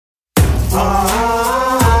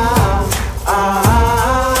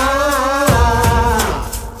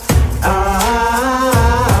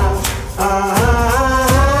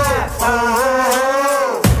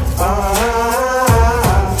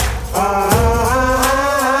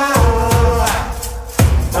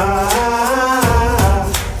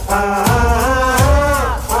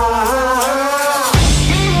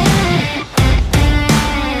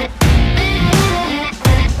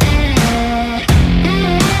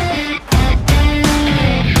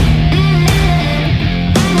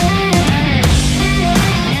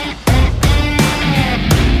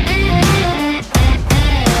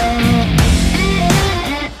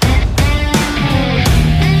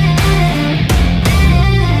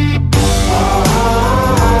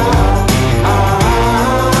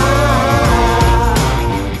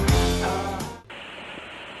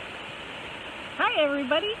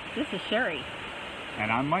This is Sherry.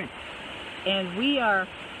 And I'm Mike. And we are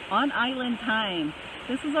on Island Time.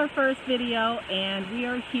 This is our first video, and we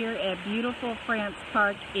are here at beautiful France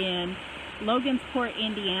Park in Logansport,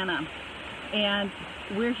 Indiana. And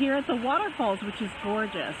we're here at the waterfalls, which is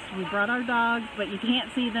gorgeous. We brought our dogs, but you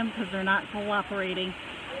can't see them because they're not cooperating.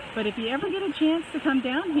 But if you ever get a chance to come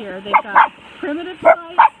down here, they've got primitive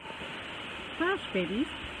sites. Gosh, babies.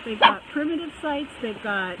 They've got primitive sites, they've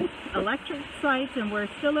got electric sites, and we're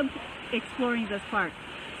still exploring this park.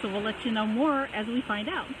 So we'll let you know more as we find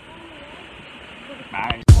out.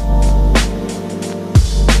 Bye.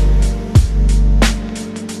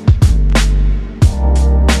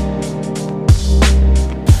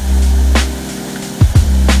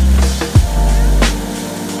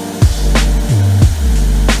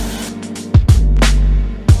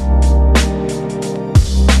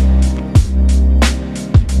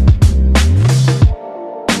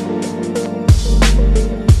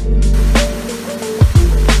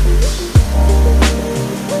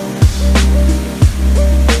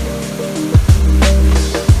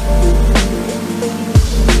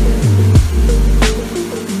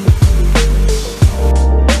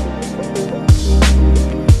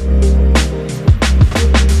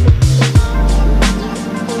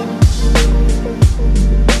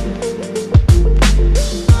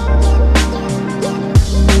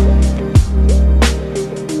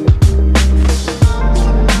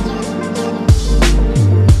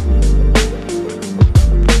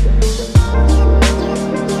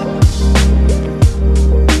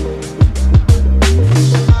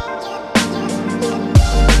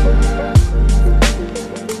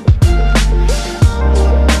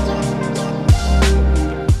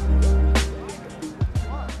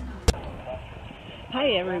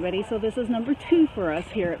 Hi everybody, so this is number 2 for us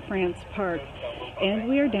here at France Park, and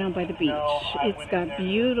we are down by the beach. It's got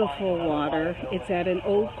beautiful water. It's at an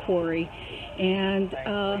old quarry, and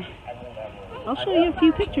I'll show you a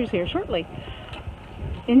few pictures here shortly.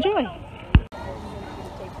 Enjoy!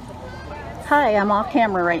 Hi, I'm off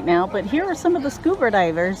camera right now, but here are some of the scuba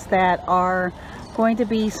divers that are going to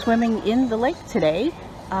be swimming in the lake today.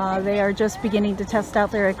 They are just beginning to test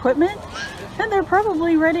out their equipment, and they're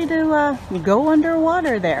probably ready to go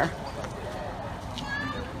underwater there.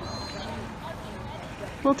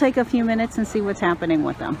 We'll take a few minutes and see what's happening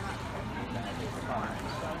with them.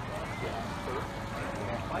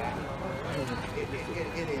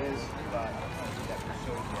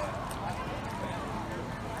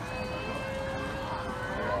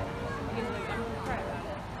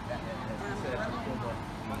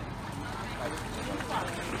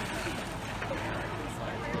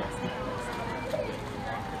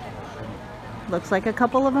 Looks like a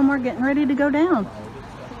couple of them are getting ready to go down.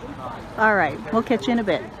 All right, we'll catch you in a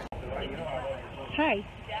bit. Hi.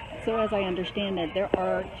 So as I understand it, there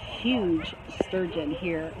are huge sturgeon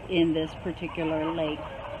here in this particular lake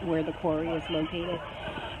where the quarry is located.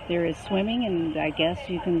 There is swimming, and I guess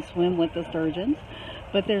you can swim with the sturgeons,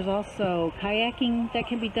 but there's also kayaking that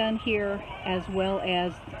can be done here, as well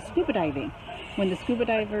as scuba diving. When the scuba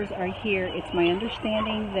divers are here, it's my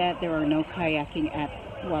understanding that there are no kayaking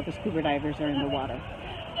while the scuba divers are in the water.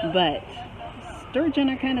 But sturgeon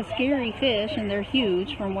are kind of scary fish, and they're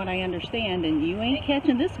huge from what I understand, and you ain't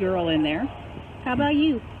catching this girl in there. How about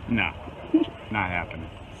you? No, not happening.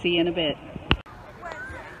 See you in a bit.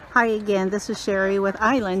 Hi again, this is Sherry with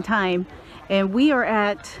Island Time, and we are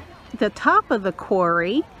at the top of the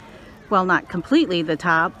quarry. Well, not completely the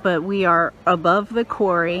top, but we are above the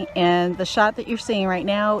quarry, and the shot that you're seeing right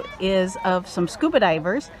now is of some scuba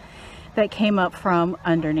divers that came up from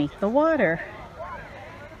underneath the water.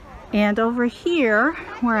 And over here,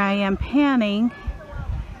 where I am panning,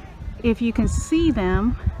 if you can see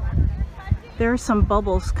them, there are some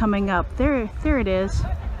bubbles coming up. There it is.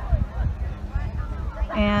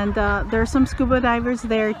 And there's some scuba divers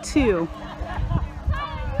there too.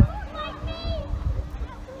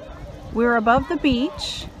 We're above the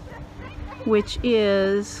beach, which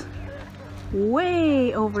is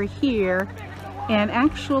way over here, and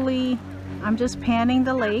actually I'm just panning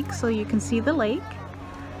the lake so you can see the lake.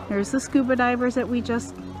 There's the scuba divers that we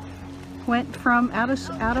just went from out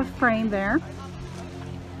of frame there.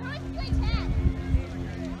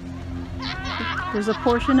 There's a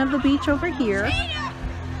portion of the beach over here.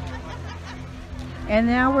 And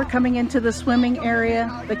now we're coming into the swimming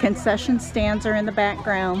area. The concession stands are in the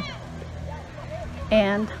background.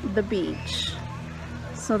 And the beach.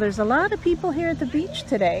 So there's a lot of people here at the beach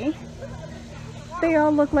today. They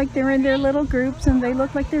all look like they're in their little groups and they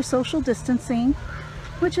look like they're social distancing,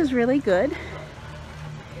 which is really good.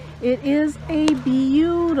 It is a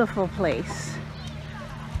beautiful place.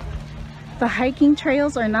 The hiking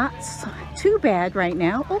trails are not too bad right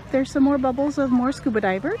now. Oh, there's some more bubbles of more scuba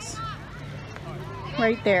divers.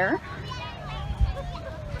 Right there.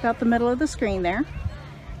 About the middle of the screen there.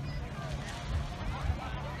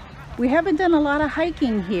 We haven't done a lot of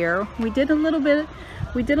hiking here. We did a little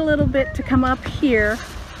bit to come up here,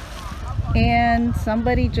 and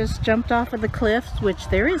somebody just jumped off of the cliffs, which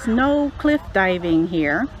there is no cliff diving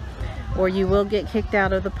here, or you will get kicked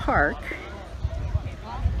out of the park.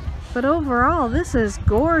 But overall, this is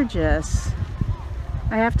gorgeous.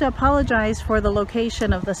 I have to apologize for the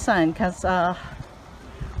location of the sun, because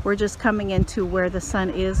we're just coming into where the sun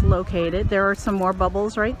is located. There are some more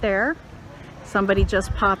bubbles right there. Somebody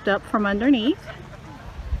just popped up from underneath.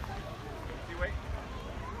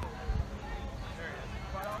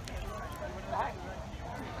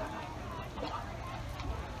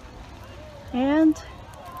 And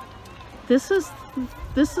this is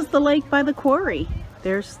the lake by the quarry.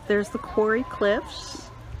 There's the quarry cliffs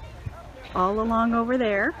all along over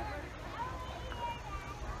there.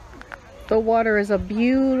 The water is a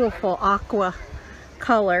beautiful aqua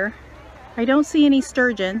color. I don't see any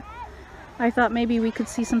sturgeon. I thought maybe we could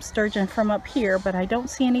see some sturgeon from up here, but I don't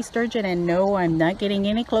see any sturgeon, and no, I'm not getting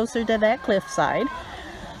any closer to that cliffside.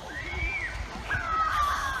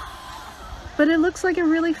 But it looks like a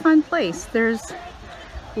really fun place. There's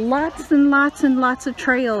lots and lots and lots of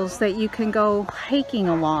trails that you can go hiking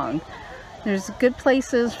along. There's good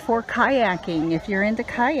places for kayaking. If you're into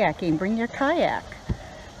kayaking, bring your kayak.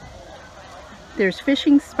 There's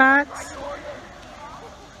fishing spots,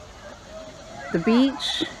 the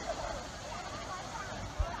beach.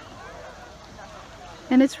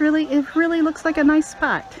 And it really looks like a nice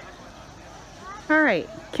spot. All right,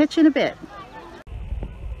 catch you in a bit.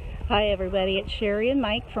 Hi everybody, it's Sherry and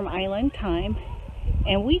Mike from Island Time,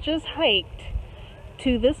 and we just hiked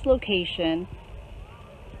to this location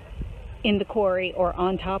in the quarry, or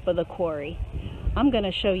on top of the quarry. I'm going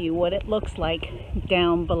to show you what it looks like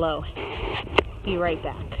down below. Be right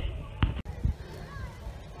back.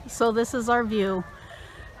 So this is our view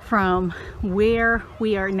from where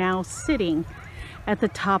we are now sitting at the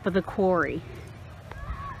top of the quarry.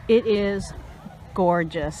 It is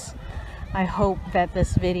gorgeous. I hope that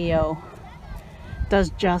this video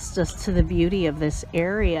does justice to the beauty of this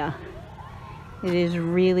area. It is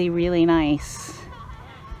really, really nice.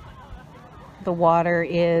 The water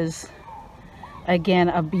is, again,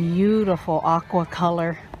 a beautiful aqua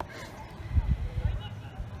color.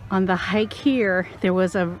 On the hike here, there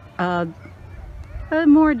was a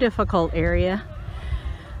more difficult area.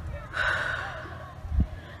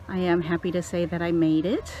 I am happy to say that I made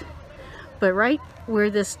it. But right where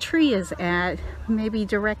this tree is at, maybe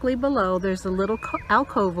directly below, there's a little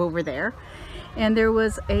alcove over there. And there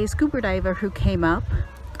was a scuba diver who came up,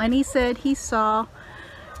 and he said he saw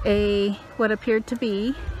what appeared to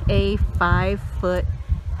be a 5-foot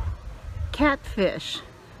catfish.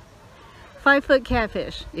 5-foot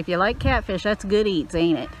catfish. If you like catfish, that's good eats,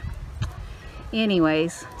 ain't it?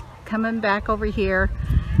 Anyways, coming back over here,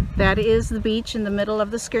 that is the beach in the middle of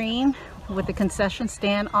the screen with the concession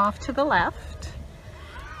stand off to the left.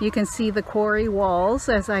 You can see the quarry walls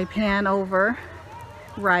as I pan over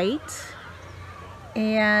right.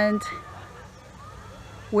 And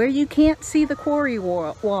where you can't see the quarry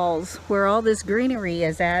walls, where all this greenery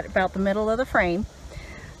is at about the middle of the frame,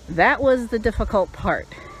 that was the difficult part.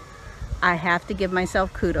 I have to give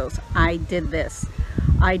myself kudos. I did this.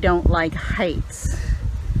 I don't like heights.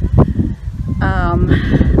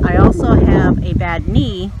 I also have a bad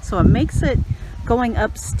knee, so it makes it going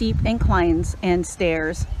up steep inclines and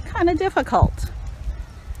stairs kind of difficult.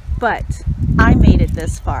 But I made it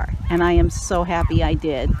this far, and I am so happy I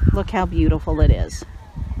did. Look how beautiful it is.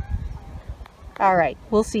 All right,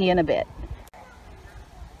 we'll see you in a bit.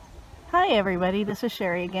 Hi everybody, this is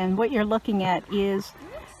Sherry again. What you're looking at is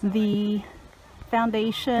the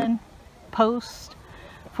foundation post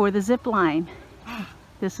for the zip line.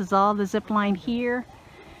 This is all the zip line here.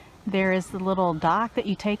 There is the little dock that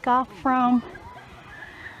you take off from.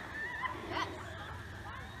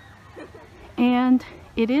 And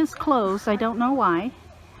it is closed. I don't know why,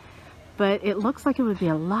 but it looks like it would be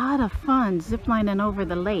a lot of fun ziplining over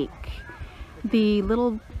the lake. The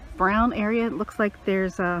little brown area, it looks like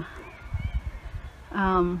there's a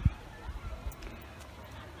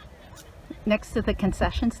next to the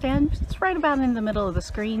concession stand. It's right about in the middle of the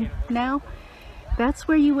screen now. That's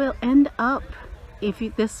where you will end up if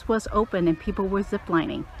this was open and people were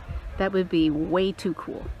ziplining. That would be way too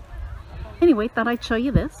cool. Anyway, thought I'd show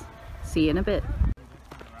you this. See you in a bit.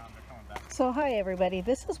 So hi everybody,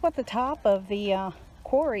 this is what the top of the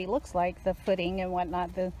quarry looks like, the footing and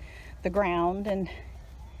whatnot, the ground, and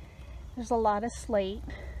there's a lot of slate.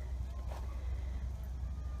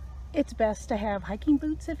 It's best to have hiking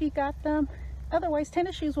boots if you got them. Otherwise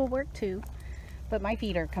tennis shoes will work too, but my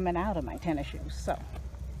feet are coming out of my tennis shoes, so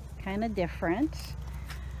kind of different.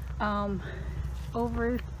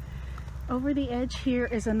 Over the edge here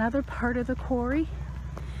is another part of the quarry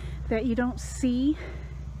that you don't see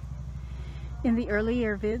in the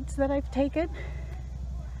earlier vids that I've taken,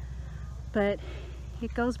 but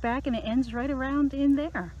it goes back and it ends right around in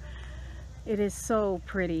there. It is so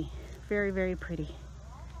pretty, very, very pretty.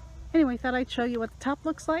 Anyway, thought I'd show you what the top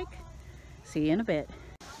looks like. See you in a bit.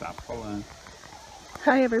 Stop pulling.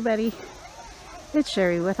 Hi everybody, it's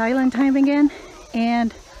Sherry with Island Time again,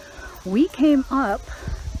 and we came up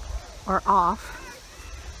or off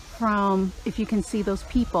from, if you can see those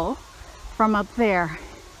people from up there.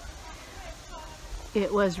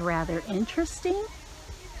 It was rather interesting,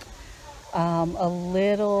 a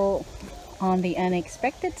little on the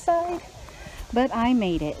unexpected side, but I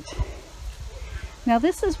made it. Now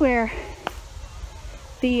this is where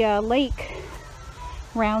the lake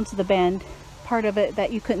rounds the bend, part of it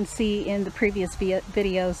that you couldn't see in the previous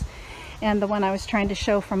videos and the one I was trying to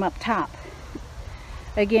show from up top.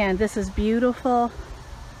 Again, this is beautiful,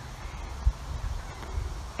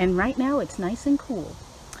 and right now it's nice and cool.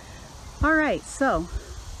 All right, so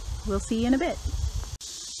we'll see you in a bit.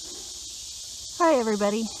 Hi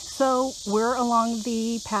everybody, so we're along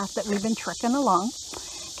the path that we've been trekking along.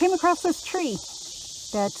 Came across this tree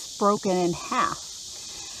that's broken in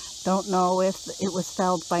half. Don't know if it was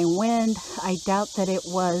felled by wind. I doubt that it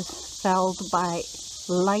was felled by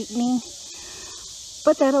lightning,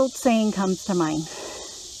 but that old saying comes to mind.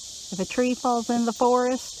 If a tree falls in the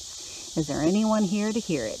forest, is there anyone here to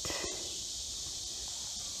hear it?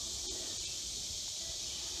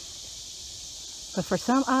 But for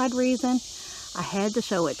some odd reason, I had to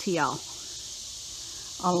show it to y'all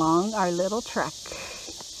along our little trek.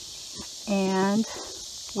 And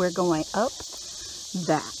we're going up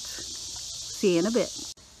that. See you in a bit.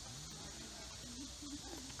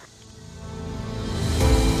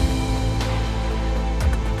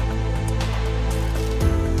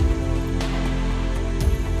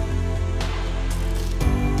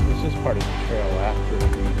 This is part of the trail after the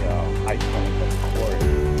high point of the quarry.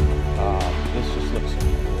 This just looks so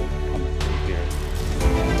cool coming through here.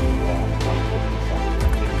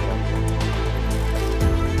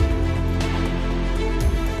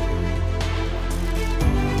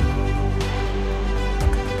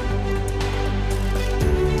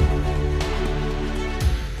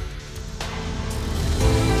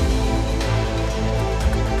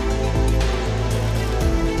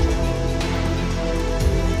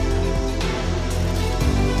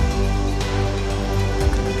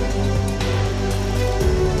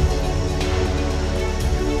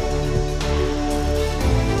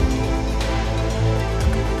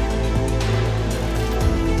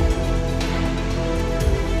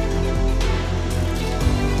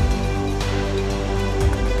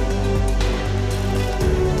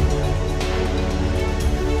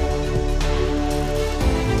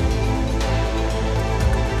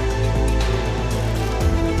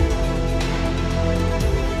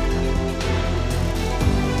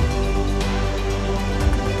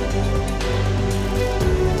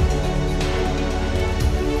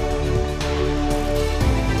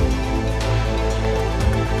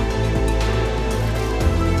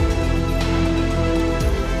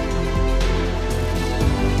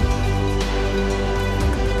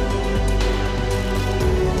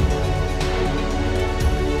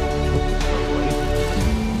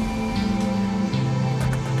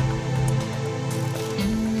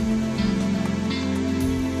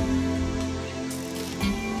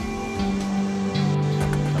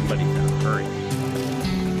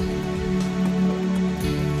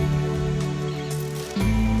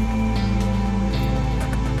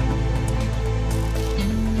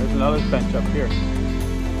 another bench up here.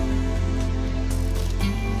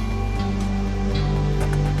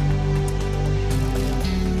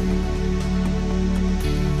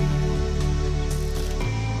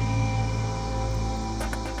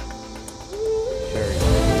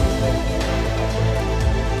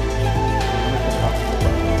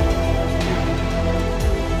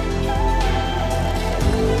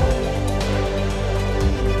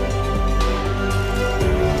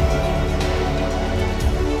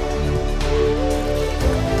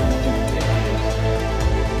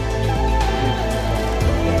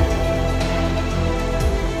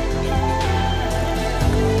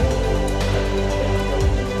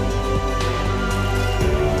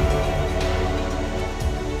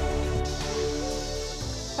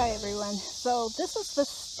 So this is the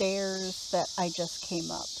stairs that I just came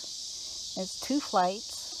up. It's 2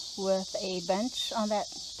 flights with a bench on that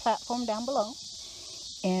platform down below.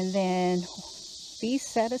 And then these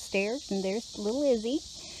set of stairs, and there's little Izzy.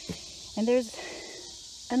 And there's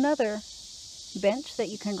another bench that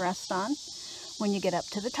you can rest on when you get up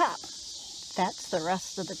to the top. That's the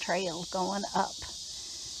rest of the trail going up.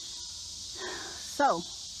 So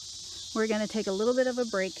we're going to take a little bit of a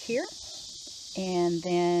break here, and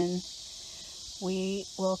then we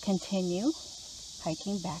will continue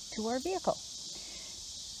hiking back to our vehicle.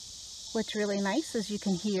 What's really nice is you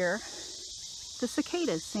can hear the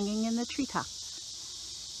cicadas singing in the treetops.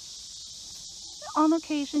 On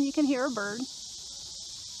occasion you can hear a bird,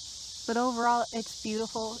 but overall it's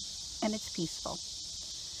beautiful and it's peaceful.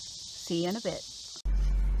 See you in a bit.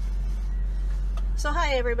 So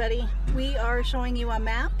hi everybody, we are showing you a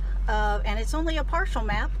map of, and it's only a partial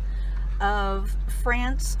map of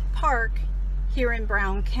France Park here in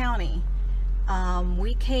Brown County.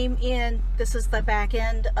 We came in, this is the back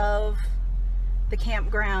end of the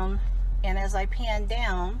campground, and as I pan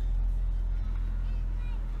down,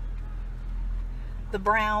 the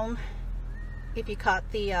brown, if you caught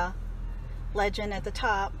the legend at the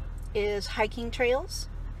top, is hiking trails.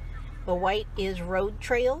 The white is road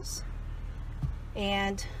trails.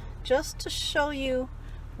 And just to show you,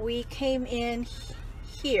 we came in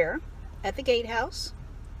here at the gatehouse.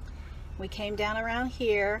 We came down around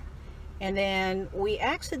here, and then we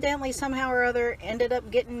accidentally somehow or other ended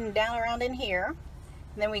up getting down around in here.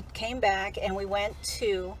 And then we came back and we went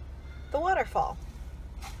to the waterfall,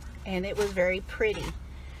 and it was very pretty.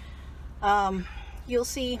 You'll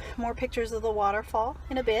see more pictures of the waterfall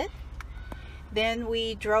in a bit. Then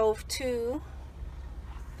we drove to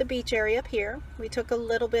the beach area up here. We took a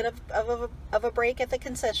little bit of a break at the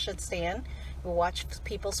concession stand. We watched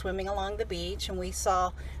people swimming along the beach, and we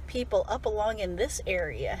saw people up along in this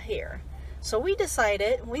area here. So we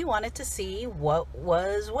decided we wanted to see what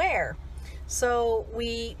was where. So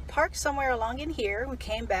we parked somewhere along in here. We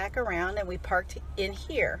came back around and we parked in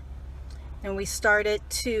here. And we started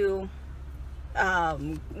to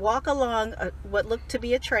walk along what looked to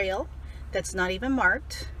be a trail that's not even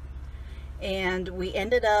marked. And we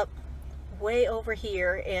ended up way over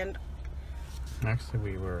here, and actually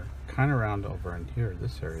we were kind of around over in here,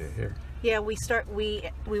 this area here. Yeah, we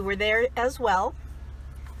were there as well.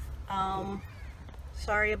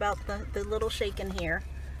 Sorry about the little shaking here.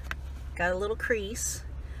 Got a little crease,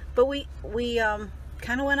 but we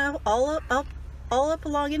kind of went all up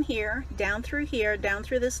along in here, down through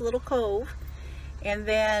this little cove, and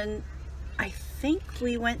then I think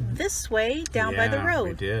we went this way down by the road.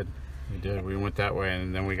 We did. We went that way,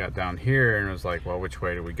 and then we got down here, and it was like, well, which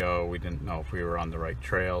way do we go? We didn't know if we were on the right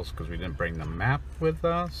trails because we didn't bring the map with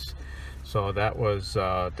us. So that was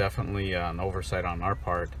definitely an oversight on our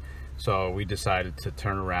part. So we decided to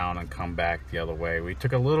turn around and come back the other way. We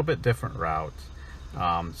took a little bit different route.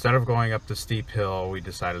 Instead of going up the steep hill, we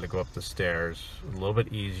decided to go up the stairs. A little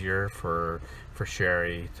bit easier for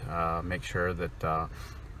Sherry to make sure that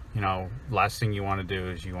you know, last thing you want to do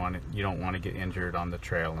is you don't want to get injured on the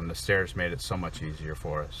trail, and the stairs made it so much easier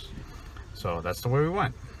for us. So that's the way we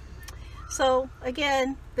went. So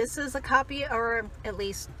again, this is a copy, or at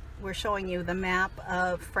least we're showing you the map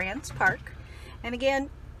of France Park. And again,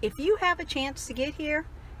 if you have a chance to get here,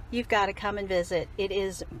 you've got to come and visit. It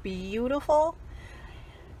is beautiful,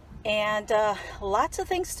 and lots of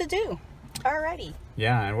things to do. Alrighty.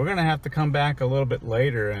 Yeah, and we're gonna have to come back a little bit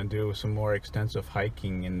later and do some more extensive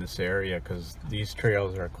hiking in this area, because these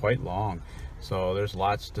trails are quite long, so there's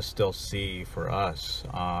lots to still see for us.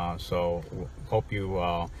 So hope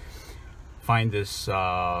you find this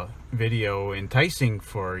video enticing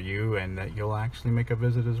for you, and that you'll actually make a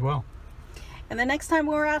visit as well. And the next time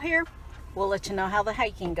we're out here, we'll let you know how the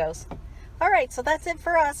hiking goes. Alright, so that's it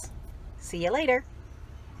for us. See you later.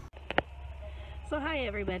 So hi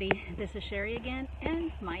everybody, this is Sherry again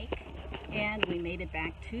and Mike, and we made it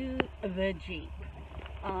back to the Jeep.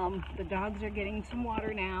 The dogs are getting some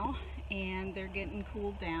water now and they're getting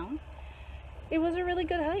cooled down. It was a really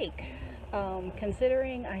good hike,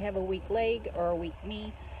 considering I have a weak leg or a weak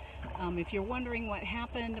knee. If you're wondering what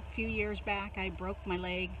happened a few years back, I broke my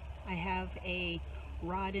leg. I have a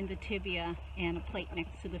rod in the tibia and a plate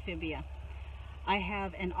next to the fibia. I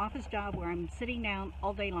have an office job where I'm sitting down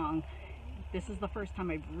all day long. This is the first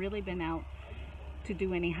time I've really been out to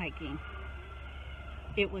do any hiking.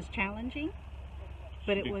 It was challenging,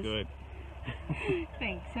 but it was good.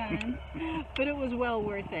 Thanks, son. But it was well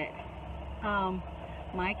worth it.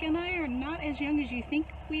 Mike and I are not as young as you think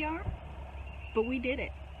we are, but we did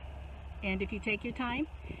it. And if you take your time,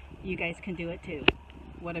 you guys can do it too.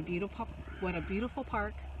 What a beautiful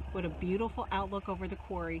park. What a beautiful outlook over the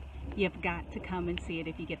quarry. You've got to come and see it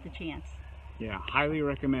if you get the chance. Yeah, highly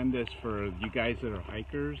recommend this for you guys that are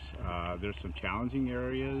hikers. There's some challenging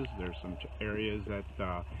areas. There's some areas that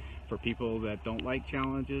for people that don't like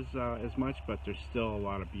challenges as much, but there's still a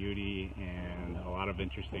lot of beauty and a lot of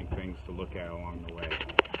interesting things to look at along the way.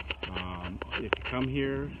 If you come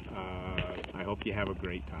here, I hope you have a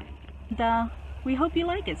great time. We hope you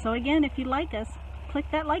like it. So again, if you like us, click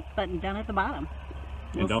that like button down at the bottom.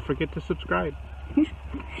 And don't forget to subscribe.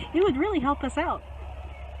 It would really help us out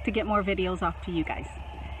to get more videos off to you guys.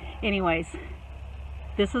 Anyways,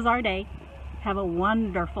 this is our day. Have a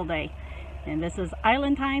wonderful day. And this is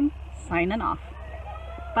Island Time signing off.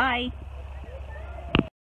 Bye.